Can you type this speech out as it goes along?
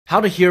How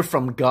to hear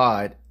from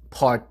God,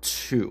 part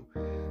 2.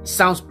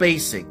 Sounds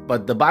basic,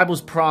 but the Bible's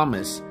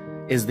promise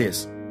is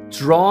this: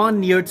 draw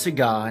near to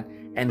God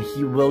and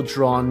He will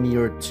draw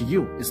near to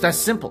you. It's that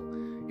simple.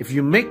 If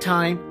you make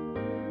time,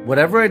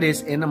 whatever it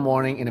is, in the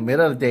morning, in the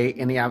middle of the day,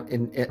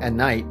 at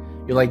night,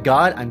 you're like,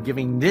 God, I'm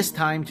giving this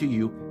time to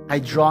you. I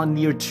draw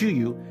near to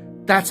you.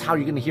 That's how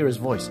you're going to hear His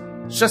voice.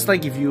 It's just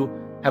like if you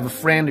have a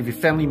friend, if your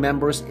family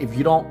members, if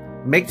you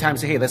don't make time to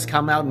say, hey, let's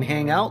come out and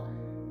hang out,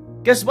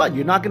 guess what?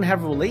 You're not going to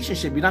have a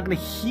relationship. You're not going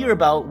to hear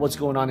about what's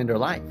going on in their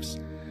lives.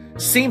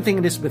 Same thing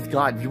it is with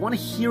God. If you want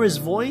to hear His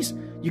voice,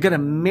 you got to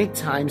make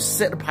time,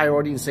 set a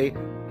priority and say,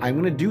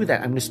 I'm going to do that.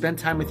 I'm going to spend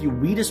time with you,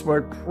 read His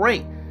word, pray.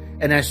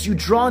 And as you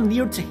draw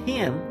near to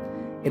Him,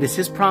 it is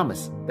His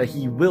promise that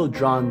He will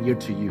draw near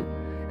to you.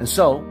 And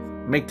so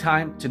make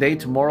time today,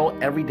 tomorrow,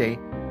 every day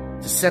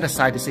to set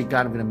aside to say,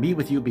 God, I'm going to meet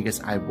with you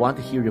because I want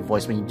to hear your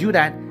voice. When you do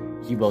that,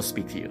 He will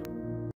speak to you.